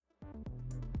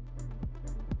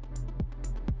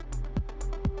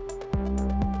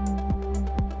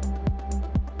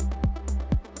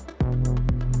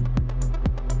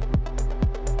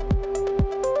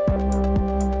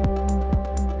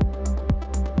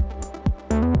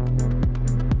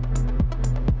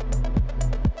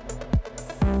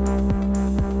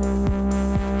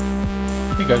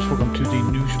guys, welcome to the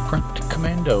Newsprint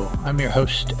Commando. I'm your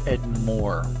host, Ed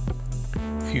Moore.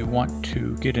 If you want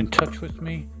to get in touch with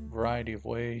me, variety of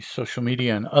ways, social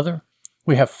media and other,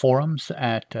 we have forums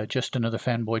at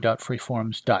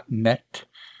justanotherfanboy.freeforums.net.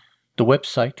 The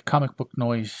website,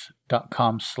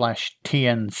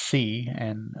 comicbooknoise.com/TNC,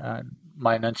 and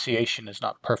my enunciation is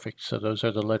not perfect, so those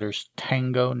are the letters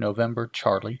Tango, November,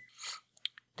 Charlie.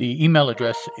 The email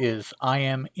address is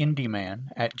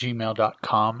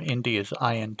iamindieman@gmail.com. Indie is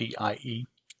INDIE.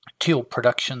 Teal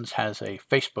Productions has a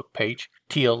Facebook page.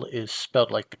 Teal is spelled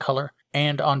like the color.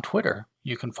 And on Twitter,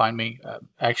 you can find me,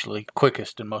 actually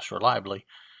quickest and most reliably,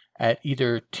 at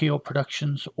either Teal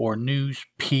Productions or News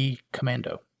P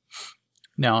Commando.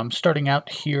 Now, I'm starting out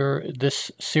here this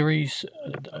series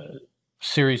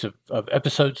of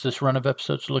episodes, this run of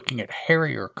episodes, looking at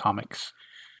Harrier comics.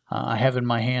 I have in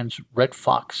my hands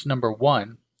Redfox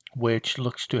 #1, which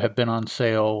looks to have been on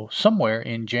sale somewhere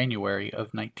in January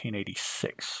of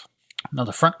 1986. Now,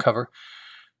 the front cover,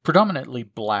 predominantly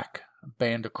black,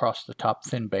 band across the top,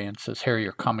 thin band, says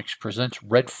Harrier Comics presents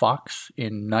Redfox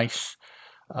in nice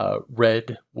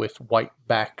red with white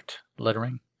backed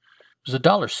lettering. It was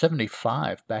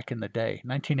 $1.75 back in the day.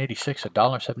 1986,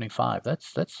 $1.75.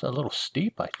 That's a little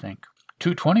steep, I think.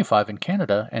 $2.25 in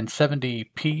Canada, and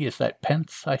 70p is that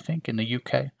pence, I think, in the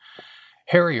UK.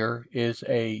 Harrier is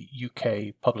a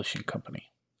UK publishing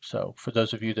company. So for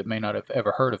those of you that may not have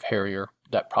ever heard of Harrier,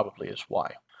 that probably is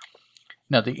why.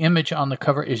 Now, the image on the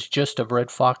cover is just of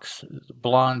Redfox,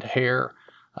 blonde hair,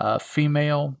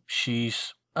 female.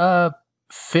 She's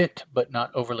fit but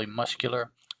not overly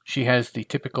muscular. She has the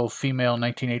typical female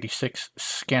 1986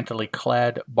 scantily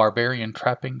clad barbarian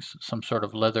trappings, some sort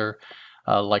of leather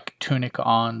like tunic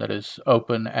on that is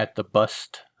open at the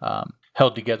bust,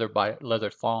 held together by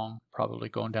leather thong, probably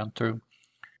going down through.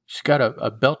 She's got a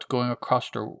belt going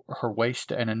across her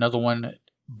waist and another one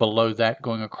below that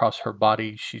going across her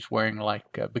body. She's wearing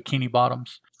like bikini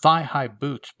bottoms, thigh-high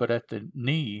boots, but at the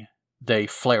knee they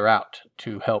flare out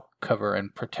to help cover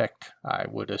and protect, I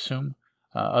would assume,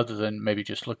 other than maybe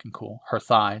just looking cool, her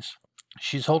thighs.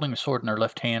 She's holding a sword in her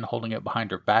left hand, holding it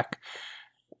behind her back.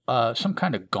 Some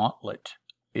kind of gauntlet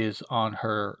is on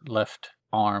her left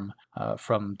arm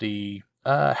from the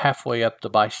halfway up the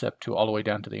bicep to all the way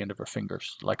down to the end of her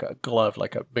fingers, like a glove,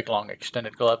 like a big, long,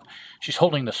 extended glove. She's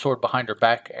holding the sword behind her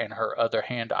back, and her other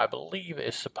hand, I believe,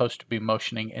 is supposed to be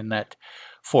motioning in that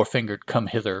four-fingered come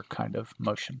hither kind of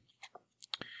motion.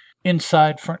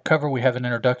 Inside front cover, we have an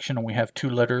introduction, and we have two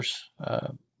letters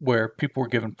where people were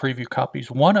given preview copies.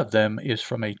 One of them is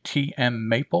from a T.M.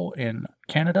 Maple in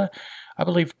Canada. I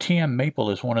believe T.M.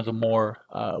 Maple is one of the more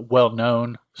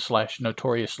well-known /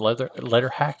 notorious letter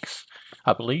hacks.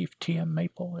 I believe T.M.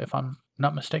 Maple, if I'm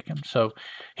not mistaken. So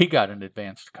he got an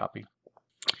advanced copy.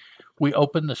 We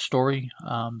open the story.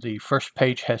 The first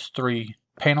page has 3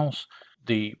 panels.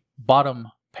 The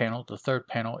bottom panel, the third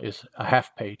panel, is a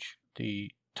half page.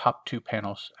 The top 2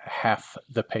 panels, half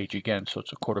the page again, so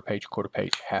it's a quarter page,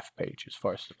 half page as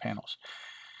far as the panels.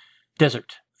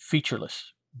 Desert,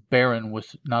 featureless, barren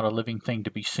with not a living thing to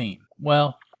be seen.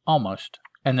 Well, almost.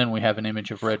 And then we have an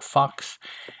image of Redfox,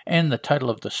 and the title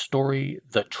of the story,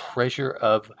 The Treasure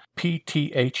of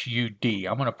PTHUD.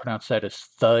 I'm going to pronounce that as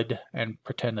Thud and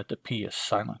pretend that the P is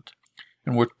silent.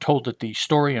 And we're told that the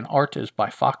story and art is by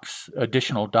Fox,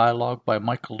 additional dialogue by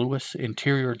Michael Lewis,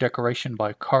 interior decoration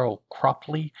by Carl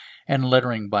Cropley, and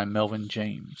lettering by Melvin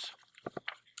James.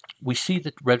 We see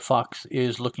that Redfox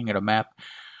is looking at a map,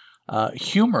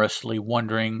 humorously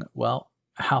wondering, well,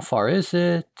 how far is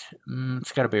it?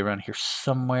 It's got to be around here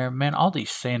somewhere. Man, all these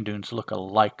sand dunes look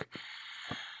alike.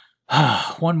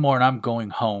 One more and I'm going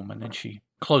home. And then she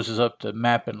closes up the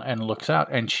map and looks out,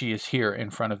 and she is here in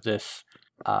front of this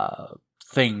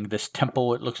thing, this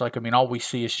temple, it looks like. I mean, all we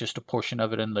see is just a portion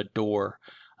of it in the door.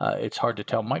 It's hard to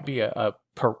tell. Might be a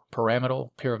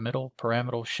pyramidal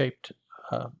shaped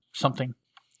something.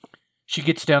 She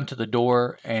gets down to the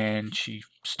door and she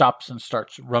stops and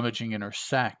starts rummaging in her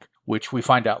sack, which we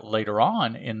find out later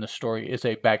on in the story is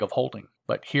a bag of holding.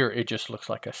 But here it just looks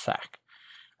like a sack.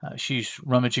 She's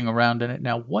rummaging around in it.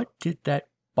 Now, what did that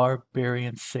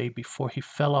barbarian say before he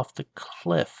fell off the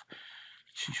cliff?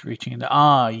 She's reaching in the,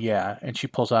 yeah, and she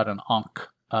pulls out an ankh,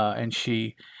 and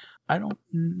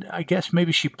I guess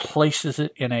maybe she places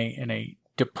it in a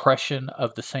depression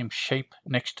of the same shape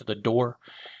next to the door,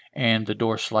 and the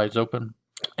door slides open,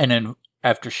 and then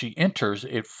after she enters,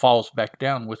 it falls back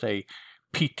down with a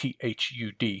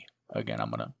PTHUD. Again,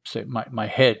 I'm going to say my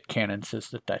head canon says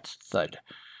that that's thud.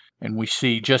 And we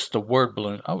see just the word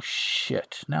balloon. Oh,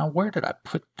 shit. Now, where did I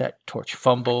put that torch?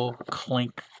 Fumble,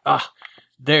 clink.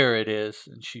 There it is,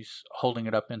 and she's holding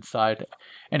it up inside.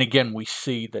 And again, we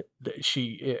see that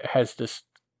she has this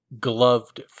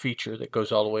gloved feature that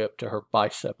goes all the way up to her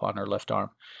bicep on her left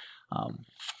arm. Um,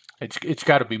 it's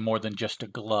got to be more than just a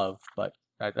glove, but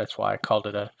that's why I called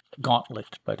it a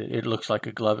gauntlet. But it looks like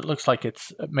a glove. It looks like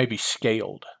it's maybe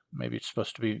scaled. Maybe it's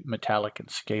supposed to be metallic and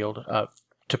scaled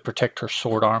to protect her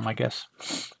sword arm, I guess.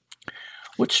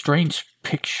 What strange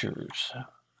pictures.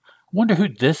 Wonder who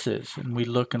this is. And we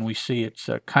look and we see it's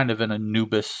kind of an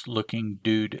Anubis-looking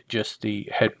dude, just the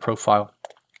head profile.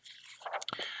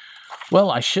 Well,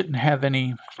 I shouldn't have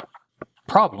any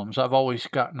problems. I've always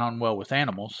gotten on well with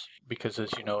animals because,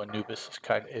 as you know, Anubis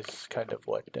is kind of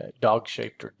what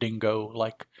dog-shaped or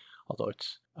dingo-like. Although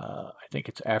it's, I think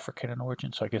it's African in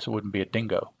origin, so I guess it wouldn't be a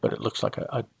dingo, but it looks like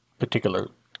a particular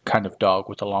kind of dog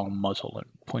with a long muzzle and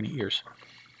pointy ears.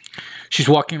 She's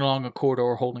walking along a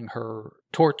corridor holding her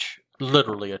torch,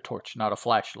 literally a torch, not a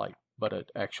flashlight, but an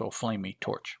actual flamey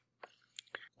torch.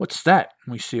 What's that?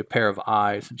 And we see a pair of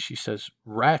eyes, and she says,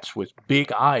 rats with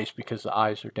big eyes, because the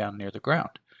eyes are down near the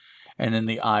ground. And then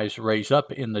the eyes raise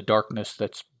up in the darkness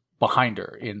that's behind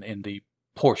her, in the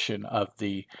portion of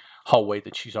the hallway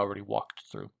that she's already walked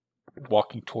through,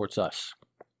 walking towards us.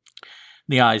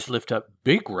 The eyes lift up,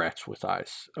 big rats with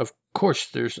eyes. Of course,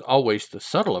 there's always the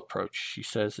subtle approach, she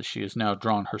says, as she has now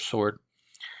drawn her sword.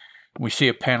 We see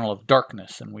a panel of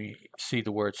darkness, and we see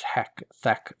the words hack,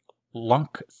 thack,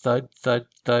 lunk, thud, thud,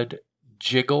 thud,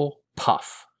 jiggle,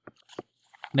 puff.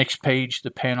 Next page,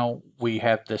 the panel, we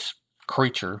have this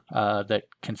creature that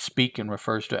can speak and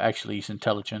refers to, actually he's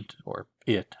intelligent, or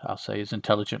it, I'll say, is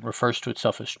intelligent, refers to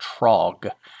itself as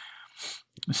Trog.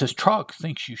 It says, Trog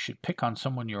thinks you should pick on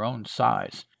someone your own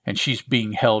size. And she's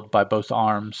being held by both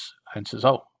arms and says,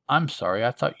 oh, I'm sorry,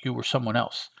 I thought you were someone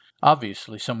else.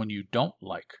 Obviously someone you don't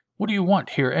like. What do you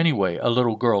want here anyway, a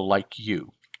little girl like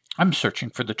you? I'm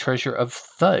searching for the treasure of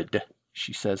Thud,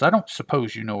 she says. I don't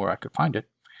suppose you know where I could find it.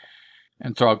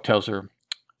 And Throg tells her,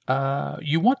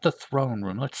 you want the throne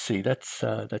room. Let's see, that's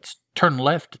turn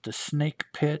left at the snake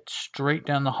pit, straight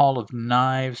down the hall of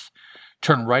knives,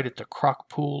 turn right at the crock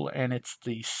pool, and it's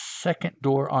the second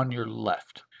door on your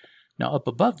left. Now, up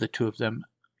above the two of them,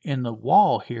 in the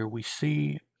wall here, we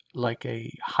see like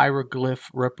a hieroglyph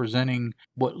representing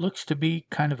what looks to be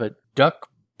kind of a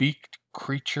duck-beaked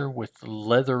creature with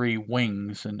leathery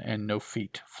wings and no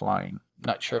feet flying.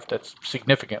 Not sure if that's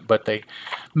significant, but they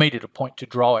made it a point to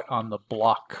draw it on the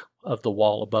block of the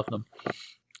wall above them.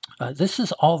 This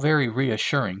is all very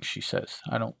reassuring, she says.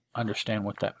 I don't understand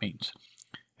what that means.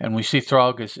 And we see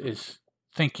Throg is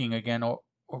thinking again, or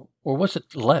was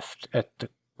it left at the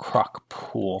crock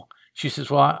pool? She says,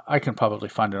 well, I can probably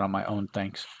find it on my own,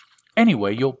 thanks.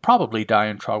 Anyway, you'll probably die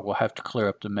and Trog will have to clear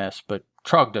up the mess, but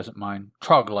Trog doesn't mind.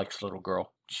 Trog likes little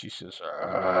girl. She says,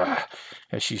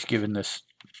 as she's given this,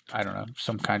 I don't know,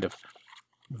 some kind of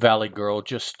valley girl,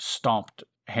 just stomped,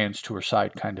 hands to her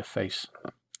side kind of face.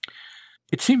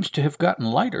 It seems to have gotten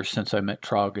lighter since I met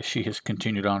Trog as she has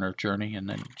continued on her journey, and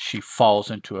then she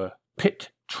falls into a pit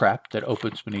trap that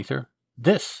opens beneath her.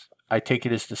 This, I take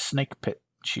it, is the snake pit.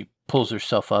 She pulls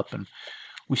herself up, and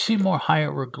we see more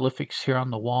hieroglyphics here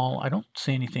on the wall. I don't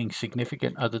see anything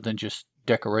significant other than just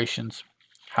decorations.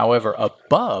 However,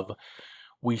 above,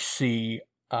 we see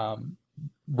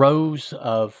rows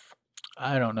of,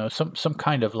 I don't know, some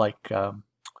kind of like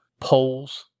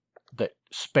poles that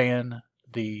span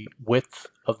the width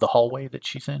of the hallway that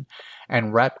she's in,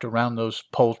 and wrapped around those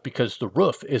poles, because the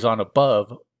roof is on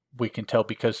above, we can tell,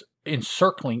 because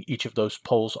encircling each of those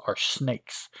poles are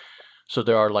snakes. So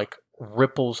there are like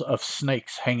ripples of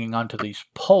snakes hanging onto these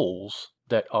poles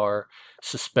that are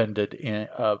suspended in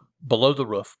below the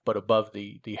roof, but above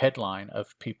the headline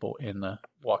of people in the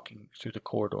walking through the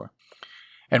corridor.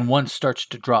 And one starts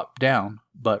to drop down,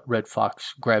 but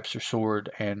Redfox grabs her sword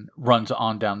and runs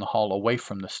on down the hall away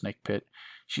from the snake pit.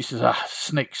 She says,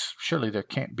 snakes, surely there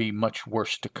can't be much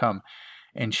worse to come.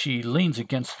 And she leans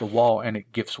against the wall, and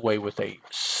it gives way with a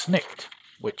snikt,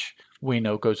 which we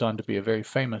know goes on to be a very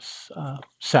famous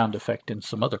sound effect in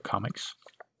some other comics.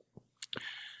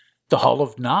 The Hall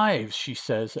of Knives, she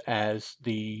says, as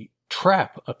the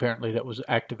trap apparently that was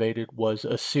activated was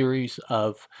a series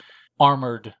of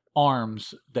armored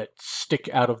arms that stick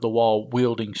out of the wall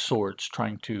wielding swords,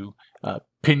 trying to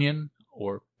pinion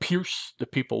or pierce the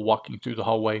people walking through the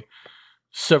hallway.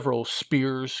 Several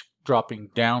spears dropping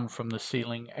down from the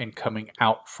ceiling and coming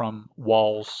out from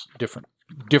walls,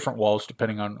 different walls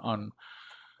depending on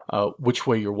which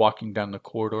way you're walking down the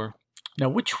corridor. Now,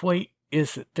 which way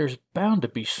is it? There's bound to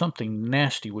be something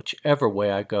nasty whichever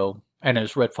way I go. And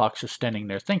as Redfox is standing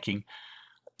there thinking,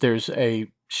 there's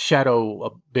a shadow, a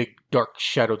big dark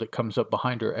shadow that comes up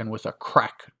behind her and with a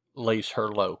crack lays her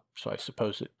low. So I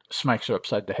suppose it smacks her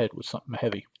upside the head with something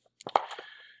heavy.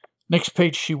 Next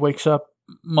page, she wakes up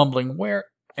mumbling, "Where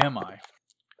am I?"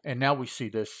 And now we see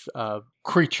this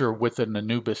creature with an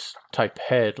Anubis-type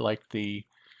head, like the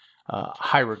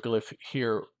hieroglyph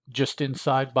here, just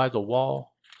inside by the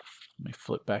wall. Let me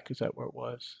flip back. Is that where it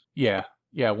was? Yeah.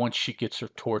 Once she gets her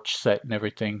torch set and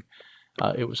everything,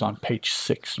 it was on page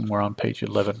 6, and we're on page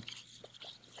 11.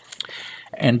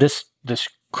 And this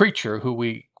creature, who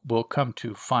we will come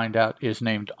to find out is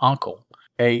named Ankhl,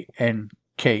 Ankhl.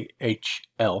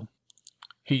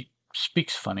 He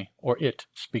speaks funny, or it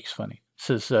speaks funny.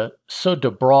 Says, "So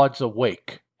the broad's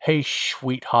awake. Hey,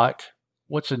 sweetheart,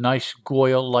 what's a nice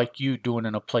goyle like you doing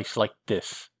in a place like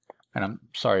this?" And I'm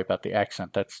sorry about the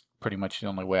accent. That's pretty much the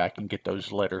only way I can get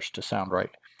those letters to sound right.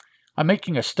 "I'm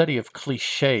making a study of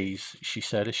cliches," she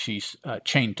said as she's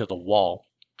chained to the wall.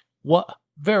 "What?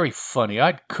 Very funny.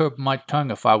 I'd curb my tongue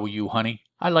if I were you, honey.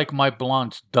 I like my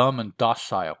blondes dumb and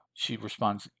docile." She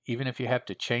responds, "Even if you have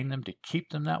to chain them to keep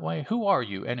them that way? Who are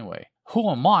you, anyway?" "Who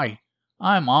am I?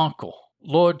 I'm Ankhl,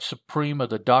 Lord Supreme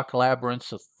of the dark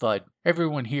labyrinths of Thud.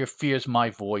 Everyone here fears my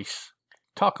voice."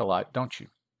 "Talk a lot, don't you?"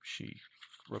 she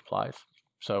replies.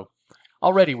 So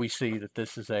already we see that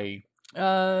this is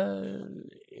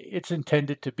it's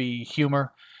intended to be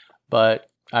humor,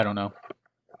 but I don't know.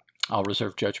 I'll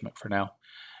reserve judgment for now.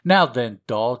 "Now then,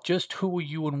 doll, just who are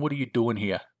you and what are you doing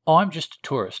here?" "Oh, I'm just a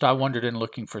tourist. I wandered in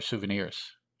looking for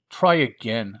souvenirs." "Try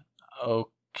again."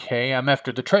 "Okay, I'm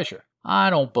after the treasure." "I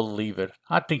don't believe it.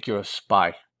 I think you're a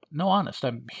spy." "No, honest,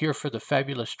 I'm here for the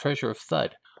fabulous treasure of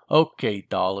Thud." "Okay,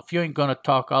 doll, if you ain't gonna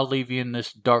talk, I'll leave you in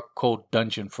this dark, cold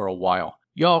dungeon for a while.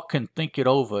 Y'all can think it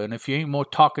over, and if you ain't more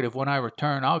talkative when I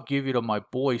return, I'll give you to my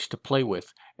boys to play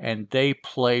with, and they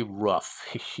play rough."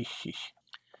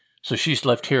 So she's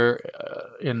left here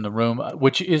in the room,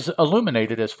 which is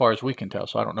illuminated as far as we can tell.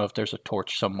 So I don't know if there's a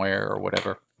torch somewhere or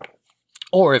whatever,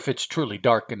 or if it's truly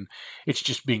dark and it's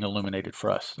just being illuminated for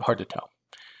us. Hard to tell.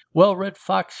 "Well,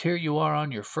 Redfox, here you are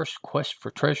on your first quest for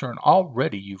treasure, and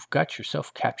already you've got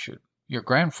yourself captured. Your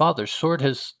grandfather's sword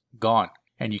has gone,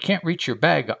 and you can't reach your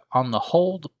bag. On the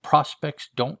whole, the prospects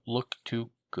don't look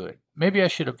too good. Maybe I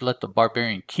should have let the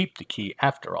barbarian keep the key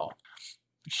after all."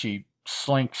 She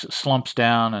slumps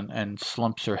down and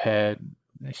slumps her head.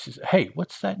 And she says, "Hey,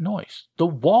 what's that noise? The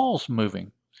wall's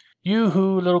moving."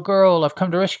 "Yoo-hoo, little girl, I've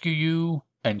come to rescue you."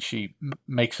 And she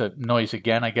makes a noise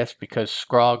again, I guess, because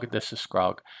Scrog, this is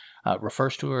Scrog,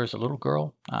 refers to her as a little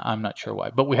girl. I'm not sure why.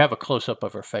 But we have a close-up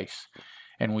of her face,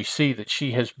 and we see that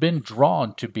she has been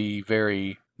drawn to be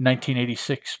very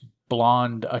 1986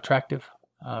 blonde attractive.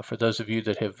 For those of you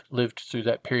that have lived through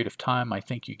that period of time, I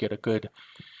think you get a good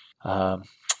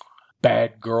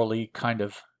bad girly kind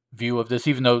of view of this,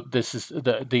 even though this is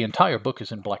the entire book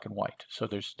is in black and white, so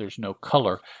there's no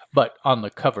color, but on the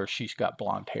cover she's got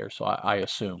blonde hair, so I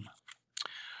assume.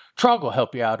 "Trog will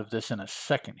help you out of this in a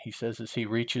second," he says as he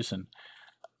reaches, and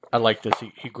I like this,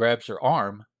 he grabs her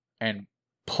arm and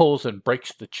pulls and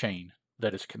breaks the chain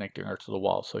that is connecting her to the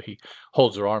wall. So he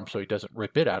holds her arm so he doesn't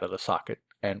rip it out of the socket,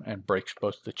 and breaks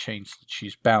both the chains that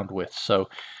she's bound with, so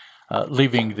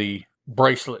leaving the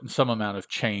bracelet and some amount of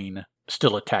chain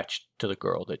still attached to the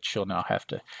girl that she'll now have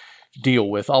to deal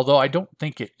with. Although I don't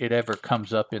think it ever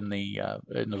comes up in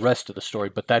the rest of the story,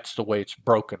 but that's the way it's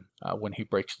broken. When he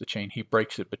breaks the chain, he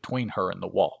breaks it between her and the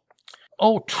wall.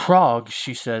 "Oh, Trog,"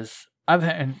 she says, I've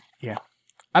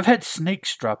had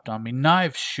snakes dropped on me,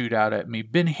 knives shoot out at me,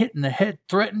 been hit in the head,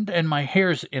 threatened, and my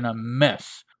hair's in a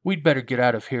mess. We'd better get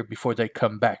out of here before they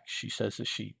come back," she says as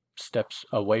she steps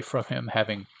away from him,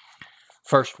 having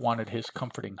first wanted his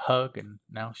comforting hug, and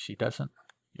now she doesn't.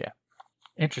 Yeah.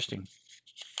 Interesting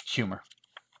humor.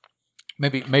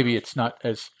 Maybe it's not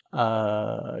as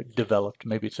developed.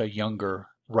 Maybe it's a younger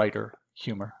writer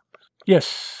humor.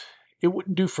 "Yes, it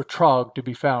wouldn't do for Trog to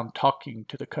be found talking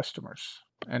to the customers."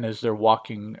 And as they're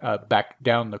walking back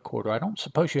down the corridor, "I don't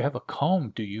suppose you have a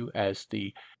comb, do you?" As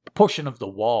the portion of the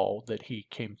wall that he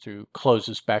came through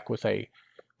closes back with a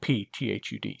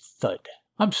P-T-H-U-D, thud.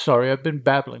 "I'm sorry, I've been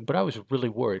babbling, but I was really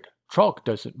worried. Trog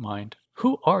doesn't mind.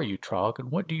 Who are you, Trog,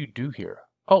 and what do you do here?"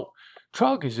 "Oh,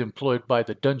 Trog is employed by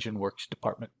the Dungeon Works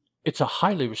department. It's a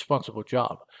highly responsible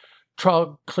job.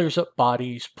 Trog clears up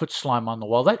bodies, puts slime on the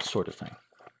wall, that sort of thing."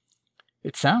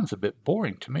 "It sounds a bit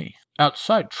boring to me.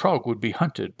 Outside, Trog would be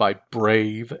hunted by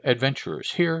brave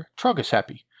adventurers. Here, Trog is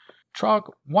happy.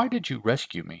 Trog, why did you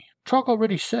rescue me?" "Trog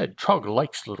already said Trog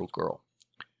likes little girl."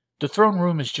 "The throne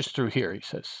room is just through here," he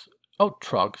says. "Oh,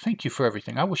 Trog, thank you for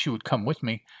everything. I wish you would come with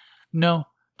me." "No,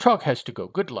 Trog has to go.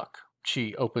 Good luck."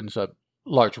 She opens a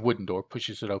large wooden door,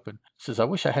 pushes it open, says, "I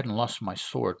wish I hadn't lost my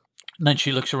sword." And then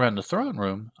she looks around the throne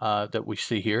room that we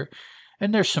see here,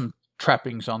 and there's some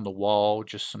trappings on the wall,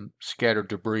 just some scattered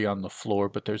debris on the floor,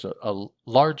 but there's a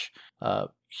large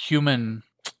human,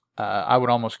 I would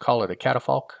almost call it a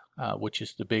catafalque, which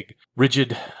is the big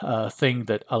rigid thing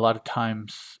that a lot of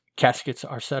times caskets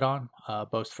are set on,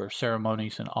 both for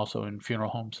ceremonies and also in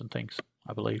funeral homes and things.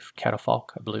 I believe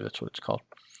catafalque. I believe that's what it's called.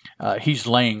 He's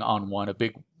laying on one, a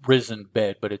big risen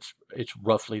bed, but it's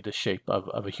roughly the shape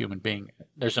of a human being.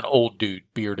 There's an old dude,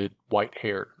 bearded, white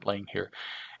haired, laying here.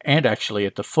 And actually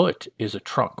at the foot is a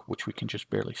trunk, which we can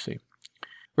just barely see.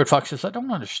 Redfox says, "I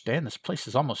don't understand. This place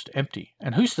is almost empty.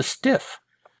 And who's the stiff?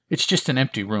 It's just an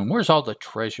empty room. Where's all the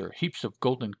treasure? Heaps of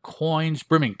golden coins,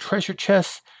 brimming treasure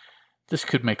chests. This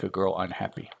could make a girl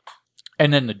unhappy."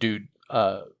 And then the dude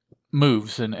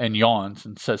moves and yawns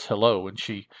and says hello, and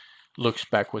she looks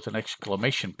back with an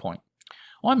exclamation point.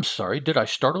 "Oh, I'm sorry. Did I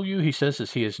startle you?" he says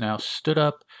as he has now stood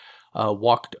up,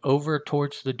 walked over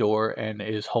towards the door, and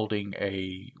is holding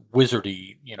a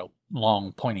wizardy,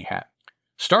 long pointy hat.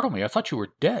 "Startle me? I thought you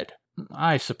were dead."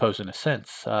 "I suppose in a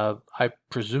sense. I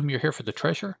presume you're here for the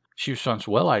treasure?" She responds,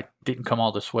 "Well, I didn't come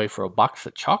all this way for a box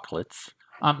of chocolates."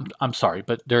 I'm sorry,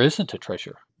 but there isn't a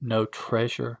treasure." "No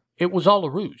treasure? It was all a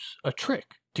ruse, a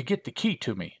trick, to get the key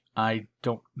to me." "I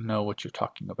don't know what you're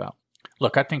talking about."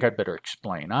 "Look, I think I'd better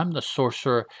explain. I'm the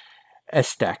sorcerer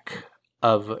Estak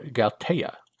of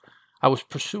Galtea. I was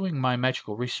pursuing my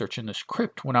magical research in this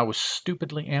crypt when I was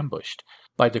stupidly ambushed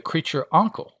by the creature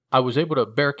Onkel. I was able to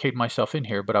barricade myself in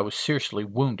here, but I was seriously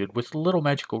wounded with little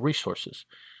magical resources.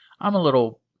 I'm a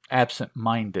little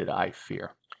absent-minded, I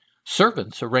fear.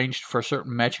 Servants arranged for a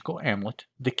certain magical amulet,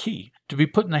 the key, to be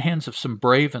put in the hands of some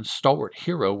brave and stalwart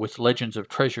hero with legends of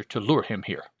treasure to lure him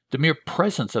here. The mere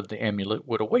presence of the amulet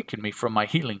would awaken me from my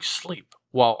healing sleep,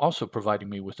 while also providing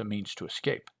me with a means to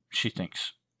escape." She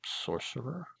thinks,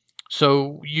 "Sorcerer?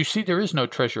 So you see there is no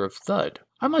treasure of Thud.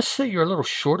 I must say you're a little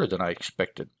shorter than I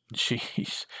expected."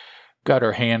 She's got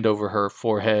her hand over her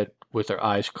forehead with her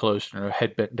eyes closed and her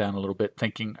head bent down a little bit,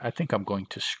 thinking, "I think I'm going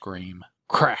to scream."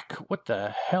 Crack! What the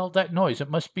hell, that noise? It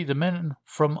must be the men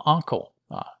from Onkel.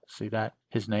 See that?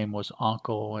 His name was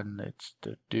Onkel, and it's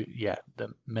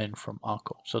the men from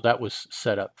Onkel. So that was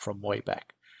set up from way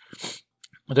back.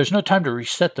 "There's no time to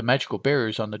reset the magical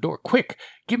barriers on the door. Quick,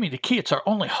 give me the key. It's our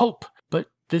only hope." "But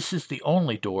this is the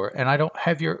only door, and I don't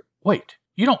have your... Wait,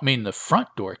 you don't mean the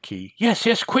front door key?"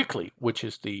 Yes, quickly," which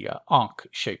is the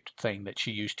Ankh-shaped thing that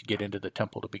she used to get into the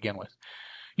temple to begin with.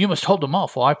 "You must hold them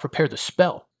off while I prepare the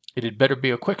spell. It had better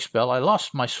be a quick spell. I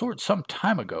lost my sword some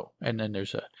time ago." And then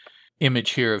there's a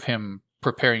image here of him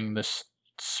preparing this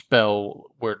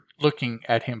spell. We're looking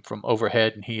at him from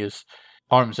overhead, and he is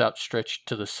arms outstretched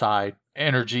to the side.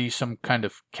 Energy, some kind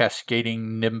of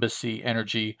cascading nimbusy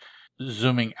energy,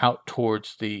 zooming out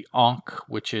towards the Ankh,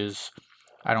 which is,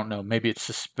 I don't know, maybe it's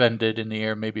suspended in the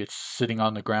air, maybe it's sitting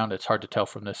on the ground. It's hard to tell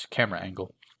from this camera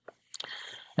angle.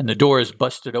 And the door is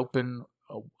busted open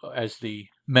as the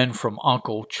men from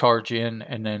Onkel charge in,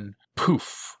 and then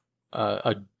poof,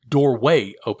 a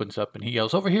doorway opens up, and he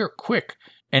yells, "Over here, quick!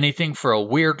 Anything for a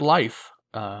weird life."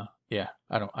 I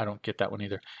don't get that one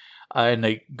either. And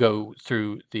they go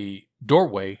through the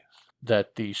doorway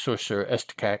that the sorcerer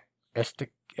Estaque,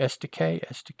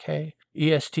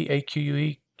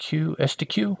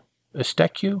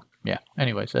 yeah,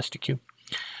 anyways, Estaque.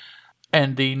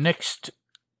 And the next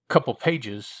couple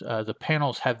pages, the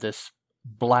panels have this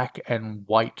black and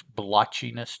white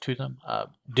blotchiness to them,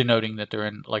 denoting that they're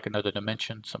in like another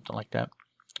dimension, something like that.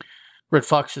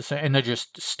 Redfox is saying, and they're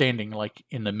just standing like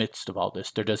in the midst of all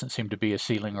this. There doesn't seem to be a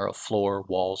ceiling or a floor,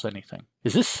 walls, anything.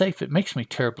 "Is this safe? It makes me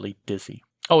terribly dizzy."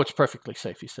 "Oh, it's perfectly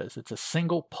safe," he says. "It's a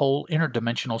single pole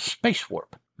interdimensional space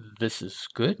warp." "This is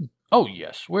good." "Oh,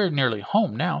 yes, we're nearly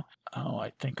home now." "Oh,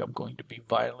 I think I'm going to be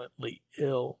violently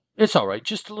ill." "It's all right,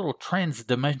 just a little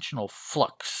transdimensional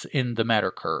flux in the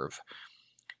matter curve."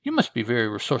 "You must be a very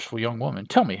resourceful young woman.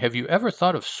 Tell me, have you ever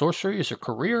thought of sorcery as a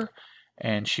career?"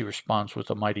 And she responds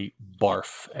with a mighty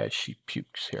barf as she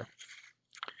pukes here.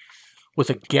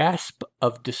 With a gasp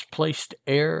of displaced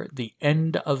air, the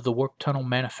end of the warp tunnel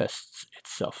manifests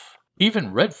itself.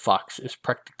 Even Redfox is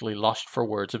practically lost for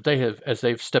words as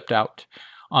they've stepped out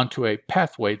onto a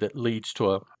pathway that leads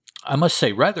to a, I must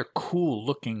say, rather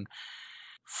cool-looking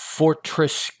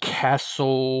fortress,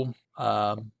 castle,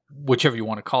 whichever you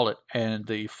want to call it. And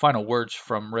the final words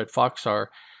from Redfox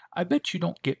are, "I bet you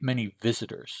don't get many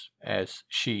visitors," as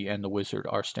she and the wizard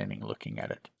are standing looking at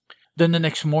it. Then the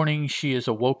next morning, she is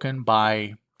awoken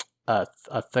by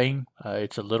a thing.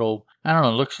 It's a little, I don't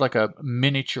know, looks like a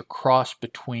miniature cross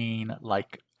between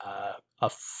like a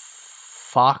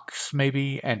fox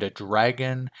maybe, and a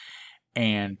dragon,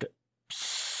 and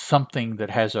something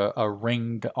that has a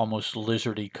ringed, almost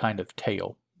lizardy kind of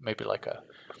tail. Maybe like a,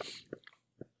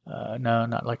 no,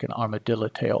 not like an armadillo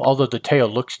tail. Although the tail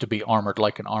looks to be armored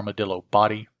like an armadillo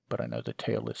body, but I know the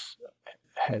tail is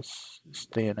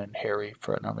thin and hairy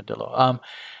for an armadillo.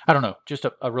 I don't know, just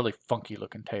a really funky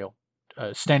looking tail.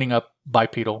 Standing up,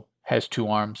 bipedal, has 2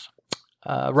 arms.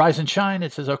 Rise and shine,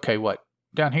 it says, okay, what?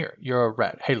 Down here, you're a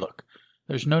rat. Hey, look,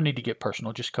 there's no need to get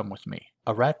personal, just come with me.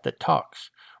 A rat that talks.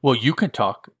 Well, you can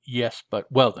talk, yes,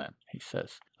 but well then, he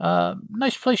says.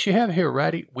 Nice place you have here,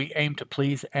 Ratty. We aim to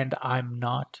please, and I'm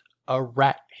not a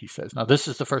rat, he says. Now, this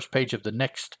is the first page of the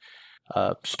next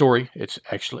story. It's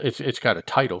got a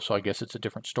title, so I guess it's a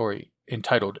different story,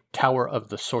 entitled Tower of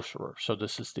the Sorcerer. So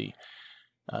this is the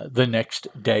next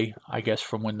day, I guess,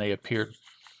 from when they appeared.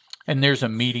 And there's a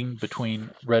meeting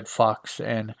between Redfox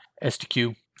and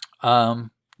STQ.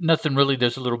 Nothing really.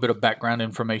 There's a little bit of background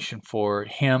information for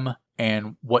him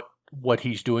and what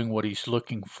he's doing, what he's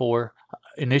looking for.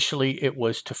 Initially, it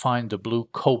was to find the blue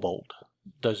kobold.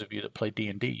 Those of you that play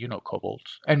D&D, you know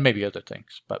kobolds, and maybe other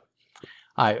things, but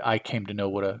I came to know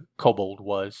what a kobold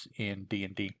was in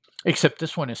D&D, except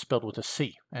this one is spelled with a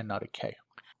C and not a K.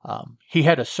 He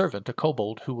had a servant, a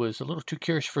kobold, who was a little too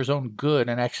curious for his own good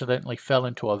and accidentally fell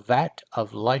into a vat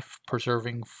of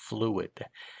life-preserving fluid.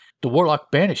 The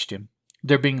warlock banished him,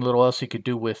 there being little else he could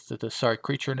do with the sorry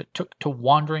creature, and it took to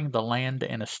wandering the land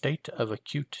in a state of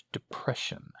acute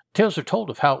depression. Tales are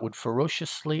told of how it would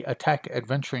ferociously attack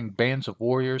adventuring bands of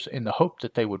warriors in the hope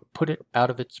that they would put it out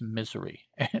of its misery.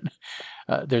 And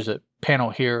there's a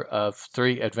panel here of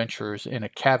 3 adventurers in a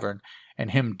cavern and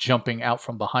him jumping out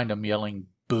from behind them yelling,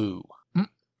 "Boo."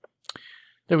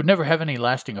 They would never have any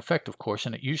lasting effect, of course,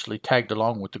 and it usually tagged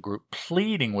along with the group,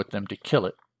 pleading with them to kill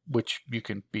it, which you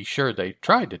can be sure they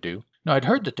tried to do. Now, I'd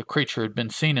heard that the creature had been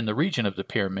seen in the region of the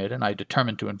pyramid, and I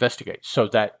determined to investigate. So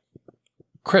that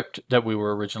crypt that we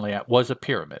were originally at was a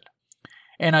pyramid.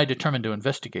 And I determined to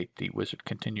investigate, the wizard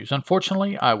continues.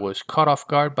 Unfortunately, I was caught off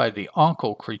guard by the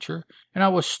uncle creature, and I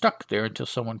was stuck there until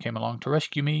someone came along to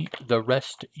rescue me. The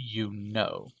rest you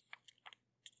know.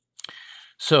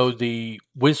 So the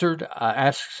wizard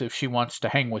asks if she wants to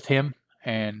hang with him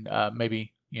and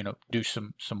maybe, do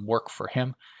some work for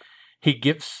him. He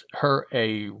gives her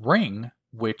a ring,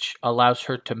 which allows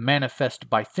her to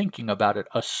manifest, by thinking about it,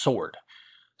 a sword.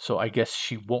 So I guess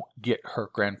she won't get her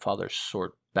grandfather's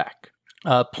sword back.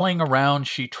 Playing around,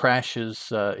 she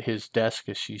trashes his desk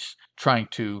as she's trying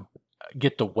to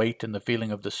get the weight and the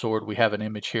feeling of the sword. We have an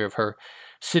image here of her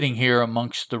sitting here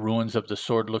amongst the ruins of the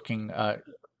sword, looking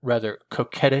rather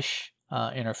coquettish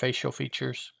in her facial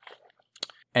features.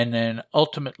 And then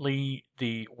ultimately,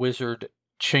 the wizard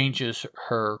changes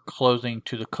her clothing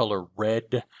to the color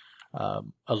red,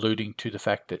 alluding to the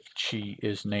fact that she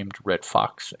is named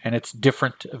Redfox. And it's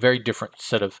different, a very different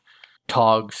set of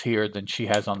togs here than she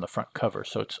has on the front cover,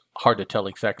 so it's hard to tell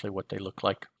exactly what they look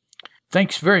like.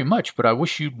 Thanks very much, but I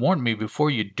wish you'd warn me before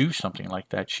you do something like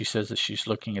that, she says as she's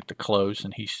looking at the clothes,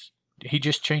 and he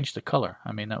just changed the color.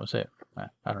 I mean, that was it.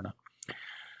 I don't know.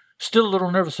 Still a little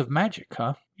nervous of magic,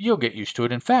 huh? You'll get used to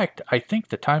it. In fact, I think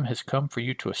the time has come for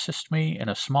you to assist me in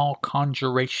a small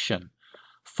conjuration.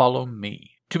 Follow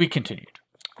me. To be continued.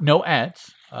 No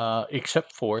ads,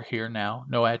 except for here now.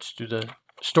 No ads through the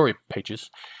story pages.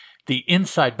 The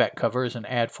inside back cover is an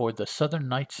ad for the Southern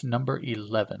Nights number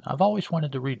 11. I've always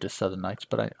wanted to read the Southern Nights,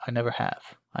 but I never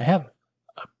have. I have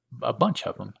a bunch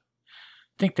of them.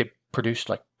 I think they produced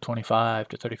like 25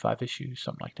 to 35 issues,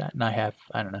 something like that. And I have,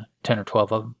 10 or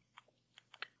 12 of them.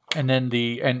 And then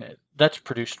and that's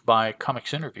produced by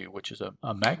Comics Interview, which is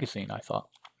a magazine, I thought.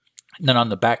 And then on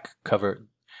the back cover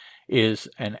is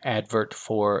an advert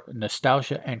for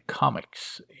Nostalgia and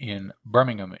Comics in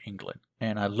Birmingham, England.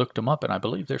 And I looked them up, and I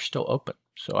believe they're still open.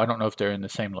 So I don't know if they're in the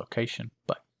same location,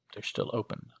 but they're still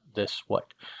open. This,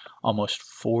 almost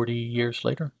 40 years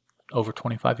later? Over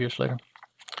 25 years later?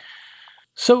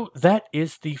 So that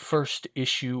is the first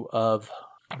issue of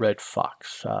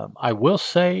Redfox. I will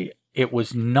say it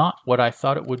was not what I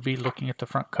thought it would be looking at the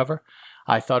front cover.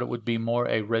 I thought it would be more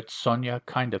a Red Sonja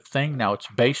kind of thing. Now, it's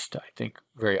based, I think,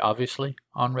 very obviously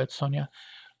on Red Sonja,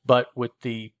 but with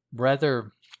the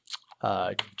rather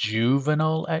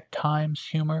juvenile at times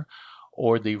humor,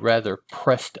 or the rather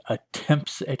pressed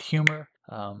attempts at humor.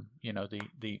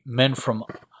 The Men from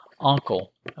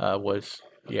Uncle that was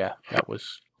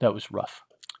rough.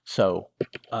 So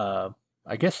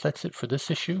I guess that's it for this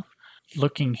issue.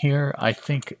 Looking here, I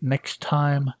think next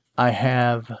time I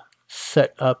have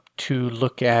set up to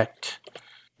look at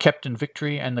Captain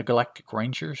Victory and the Galactic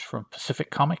Rangers from Pacific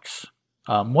Comics.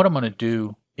 What I'm going to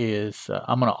do is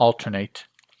I'm going to alternate.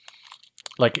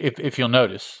 Like if you'll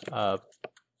notice,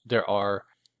 there are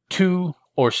 2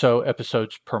 or so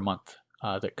episodes per month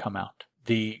that come out.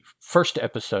 The first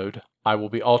episode, I will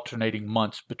be alternating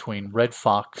months between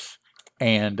Redfox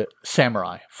and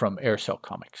Samurai from Aircel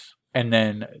Comics. And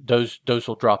then those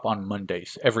will drop on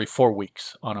Mondays, every 4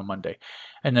 weeks on a Monday.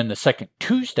 And then the second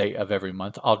Tuesday of every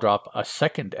month, I'll drop a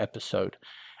second episode.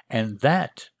 And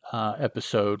that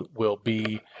episode will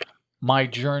be my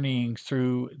journeying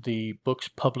through the books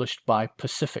published by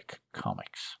Pacific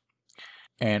Comics.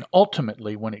 And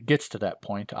ultimately, when it gets to that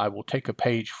point, I will take a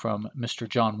page from Mr.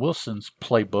 John Wilson's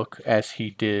playbook, as he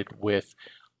did with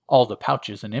All the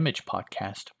Pouches, an Image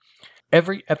podcast.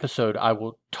 Every episode, I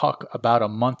will talk about a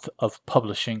month of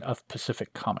publishing of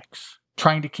Pacific Comics,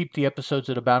 trying to keep the episodes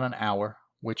at about an hour,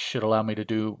 which should allow me to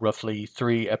do roughly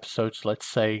 3 episodes, let's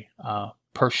say,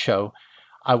 per show.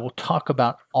 I will talk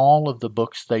about all of the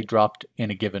books they dropped in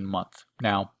a given month.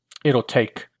 Now, it'll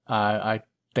take, I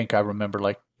think I remember,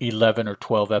 like 11 or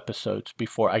 12 episodes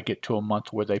before I get to a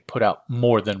month where they put out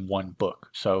more than one book.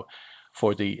 So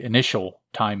for the initial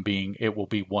time being, it will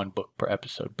be 1 book per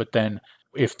episode. But then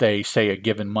if they say a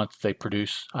given month they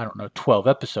produce, 12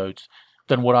 episodes,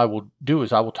 then what I will do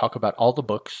is I will talk about all the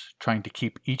books, trying to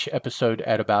keep each episode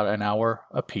at about an hour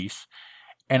apiece.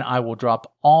 And I will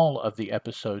drop all of the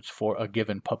episodes for a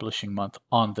given publishing month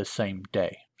on the same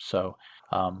day. So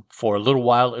for a little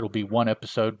while, it'll be 1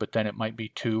 episode, but then it might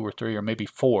be 2 or 3 or maybe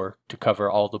 4 to cover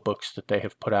all the books that they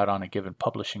have put out on a given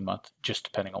publishing month, just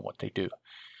depending on what they do.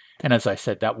 And as I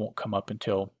said, that won't come up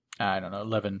until,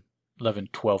 11,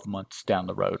 12 months down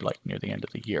the road, like near the end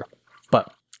of the year.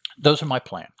 But those are my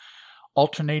plan.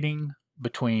 Alternating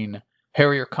between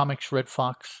Harrier Comics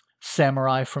Redfox,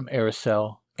 Samurai from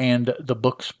Aircel, and the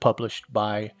books published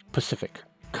by Pacific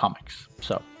Comics.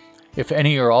 So if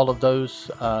any or all of those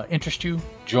interest you,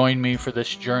 join me for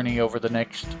this journey over the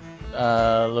next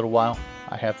little while.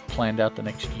 I have planned out the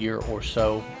next year or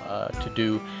so to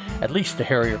do at least the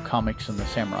Harrier Comics and the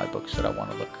Samurai books that I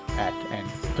want to look at,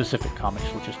 and Pacific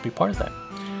Comics will just be part of that.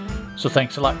 So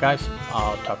thanks a lot, guys.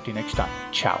 I'll talk to you next time.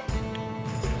 Ciao.